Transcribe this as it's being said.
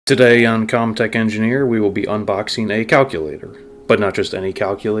Today on Comtech Engineer, we will be unboxing a calculator. But not just any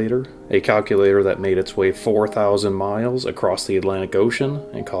calculator, a calculator that made its way 4,000 miles across the Atlantic Ocean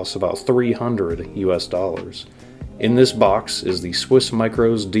and costs about $300 US. In this box is the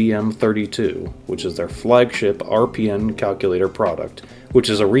SwissMicros DM32, which is their flagship RPN calculator product, which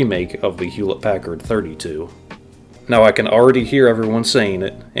is a remake of the Hewlett-Packard 32. Now I can already hear everyone saying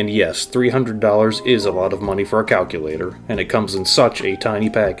it, and yes, $300 is a lot of money for a calculator, and it comes in such a tiny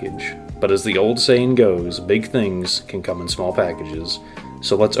package. But as the old saying goes, big things can come in small packages.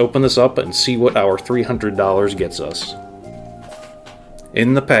 So let's open this up and see what our $300 gets us.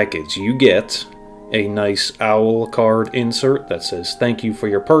 In the package you get a nice owl card insert that says thank you for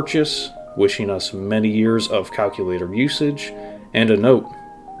your purchase, wishing us many years of calculator usage, and a note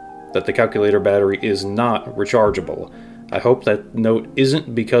that the calculator battery is not rechargeable. I hope that note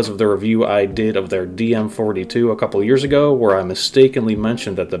isn't because of the review I did of their DM42 a couple years ago, where I mistakenly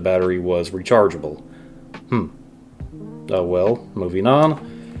mentioned that the battery was rechargeable. Oh well, moving on.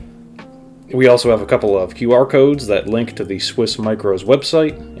 We also have a couple of QR codes that link to the SwissMicros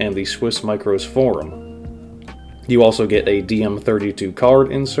website and the SwissMicros forum. You also get a DM32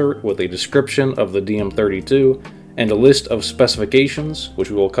 card insert with a description of the DM32 and a list of specifications, which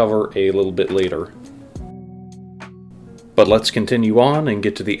we will cover a little bit later. But let's continue on and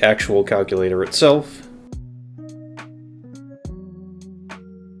get to the actual calculator itself.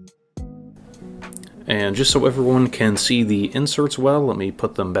 And just so everyone can see the inserts well, let me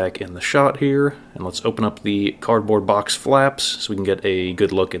put them back in the shot here, and let's open up the cardboard box flaps so we can get a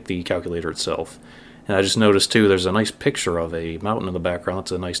good look at the calculator itself. And I just noticed too, there's a nice picture of a mountain in the background.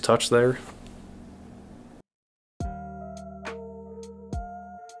 That's a nice touch there.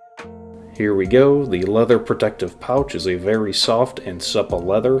 Here we go. The leather protective pouch is a very soft and supple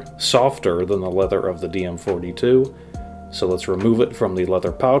leather, softer than the leather of the DM42. So let's remove it from the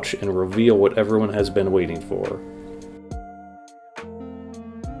leather pouch and reveal what everyone has been waiting for.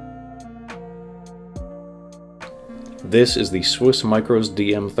 This is the SwissMicros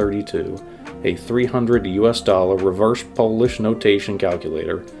DM32, a $300 US reverse Polish notation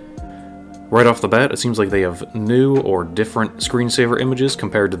calculator. Right off the bat, it seems like they have new or different screensaver images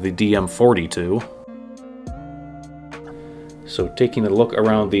compared to the DM42. So taking a look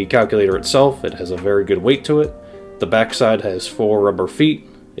around the calculator itself, it has a very good weight to it. The backside has 4 rubber feet,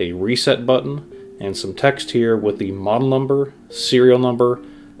 a reset button, and some text here with the model number, serial number,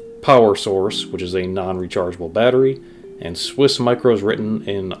 power source, which is a non-rechargeable battery, and SwissMicros written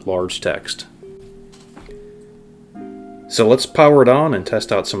in large text. So let's power it on and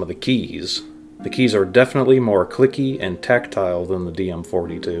test out some of the keys. The keys are definitely more clicky and tactile than the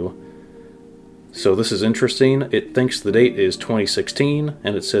DM42. So this is interesting. It thinks the date is 2016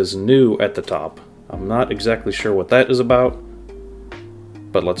 and it says new at the top. I'm not exactly sure what that is about,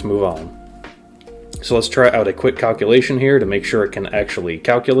 but let's move on. So let's try out a quick calculation here to make sure it can actually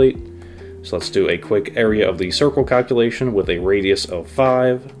calculate. So let's do a quick area of the circle calculation with a radius of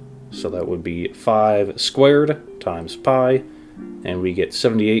 5. So that would be 5 squared times pi, and we get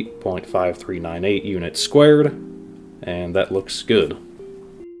 78.5398 units squared, and that looks good.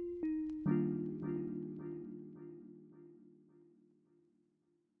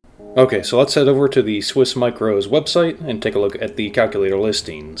 Okay, so let's head over to the SwissMicros website and take a look at the calculator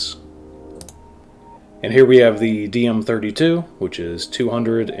listings. And here we have the DM32, which is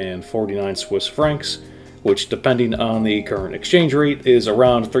 249 Swiss francs, which depending on the current exchange rate is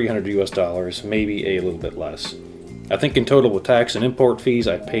around $300 US, maybe a little bit less. I think in total with tax and import fees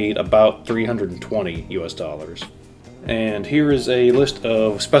I paid about $320 US. And here is a list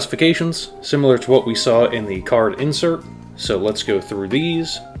of specifications similar to what we saw in the card insert. So let's go through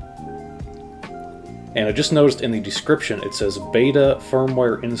these. And I just noticed in the description it says beta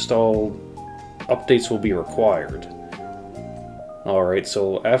firmware installed, updates will be required. Alright,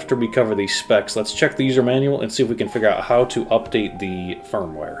 so after we cover these specs, let's check the user manual and see if we can figure out how to update the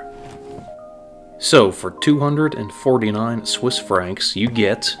firmware. So, for 249 Swiss francs, you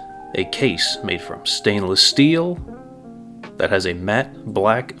get a case made from stainless steel that has a matte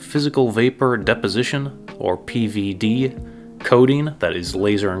black physical vapor deposition, or PVD, coating that is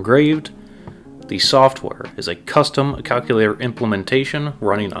laser engraved. The software is a custom calculator implementation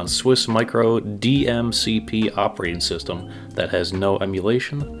running on SwissMicro DMCP operating system that has no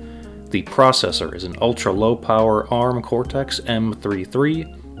emulation. The processor is an ultra-low power ARM Cortex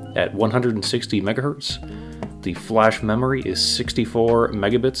M33 at 160 MHz. The flash memory is 64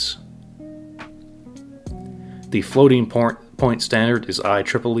 megabits. The floating point standard is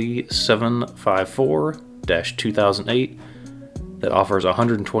IEEE 754-2008 that offers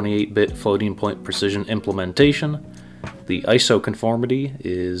 128-bit floating point precision implementation. The ISO conformity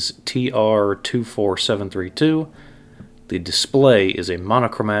is TR24732. The display is a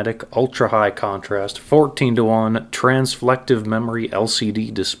monochromatic, ultra-high contrast, 14:1 transflective memory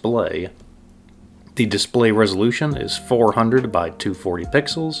LCD display. The display resolution is 400 by 240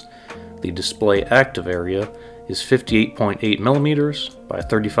 pixels. The display active area is 58.8 millimeters by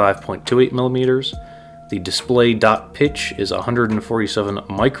 35.28 millimeters. The display dot pitch is 147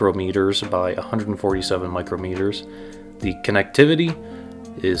 micrometers by 147 micrometers. The connectivity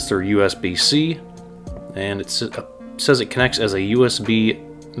is through USB-C, and it says it connects as a USB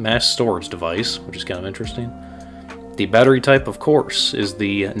mass storage device, which is kind of interesting. The battery type, of course, is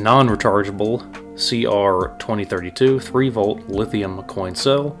the non-rechargeable CR2032 3-volt lithium coin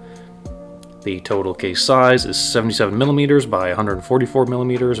cell. The total case size is 77 millimeters by 144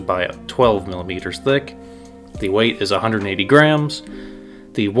 millimeters by 12 millimeters thick. The weight is 180 grams.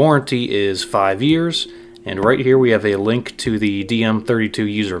 The warranty is 5 years. And right here we have a link to the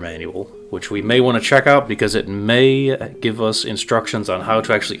DM32 user manual, which we may want to check out because it may give us instructions on how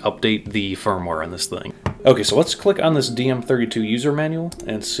to actually update the firmware on this thing. Okay, so let's click on this DM32 user manual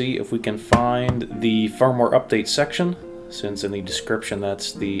and see if we can find the firmware update section, since in the description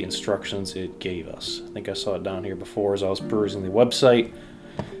that's the instructions it gave us. I think I saw it down here before as I was perusing the website.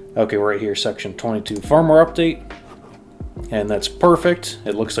 Okay, right here, section 22 firmware update. And that's perfect.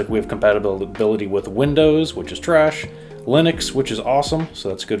 It looks like we have compatibility with Windows, which is trash, Linux, which is awesome, so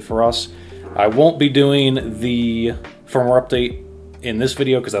that's good for us. I won't be doing the firmware update in this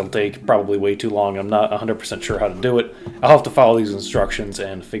video because that'll take probably way too long. I'm not 100% sure how to do it. I'll have to follow these instructions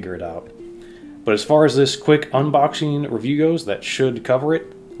and figure it out. But as far as this quick unboxing review goes, that should cover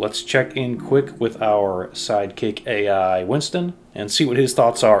it. Let's check in quick with our sidekick AI Winston and see what his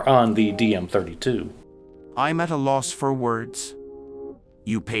thoughts are on the DM32. I'm at a loss for words.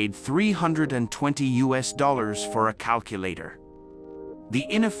 You paid $320 for a calculator. The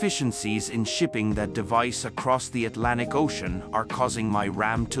inefficiencies in shipping that device across the Atlantic Ocean are causing my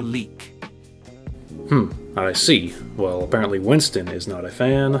RAM to leak. I see. Well, apparently Winston is not a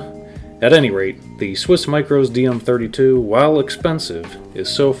fan. At any rate, the SwissMicros DM32, while expensive, is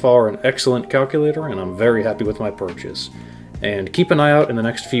so far an excellent calculator, and I'm very happy with my purchase. And keep an eye out in the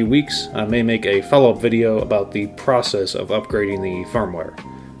next few weeks. I may make a follow-up video about the process of upgrading the firmware.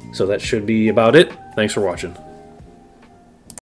 So that should be about it. Thanks for watching.